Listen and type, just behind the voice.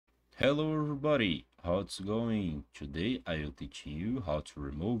Hello everybody, how's it going? Today I will teach you how to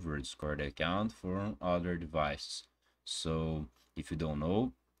remove your Discord account from other devices. So if you don't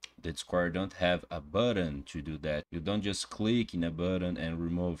know, the Discord don't have a button to do that. You don't just click in a button and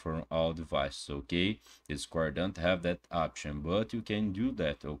remove from all devices, okay? The Discord don't have that option, but you can do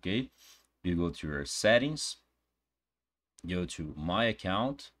that, okay? You go to your settings, go to my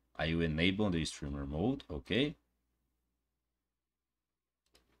account. I will enable the streamer mode, okay?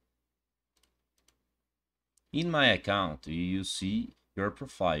 In my account, you see your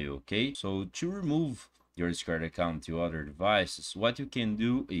profile, okay? So to remove your Discord account to other devices, what you can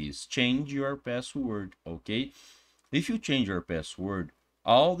do is change your password, okay? If you change your password,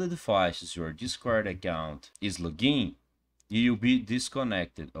 all the devices your Discord account is logging, you'll be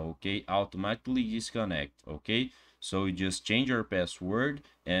disconnected, okay? Automatically disconnect, okay? So you just change your password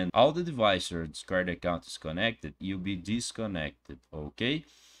and all the devices your Discord account is connected, you'll be disconnected, okay?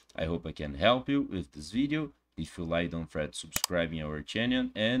 I hope I can help you with this video. If you like, don't forget subscribing our channel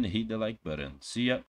and hit the like button. See ya!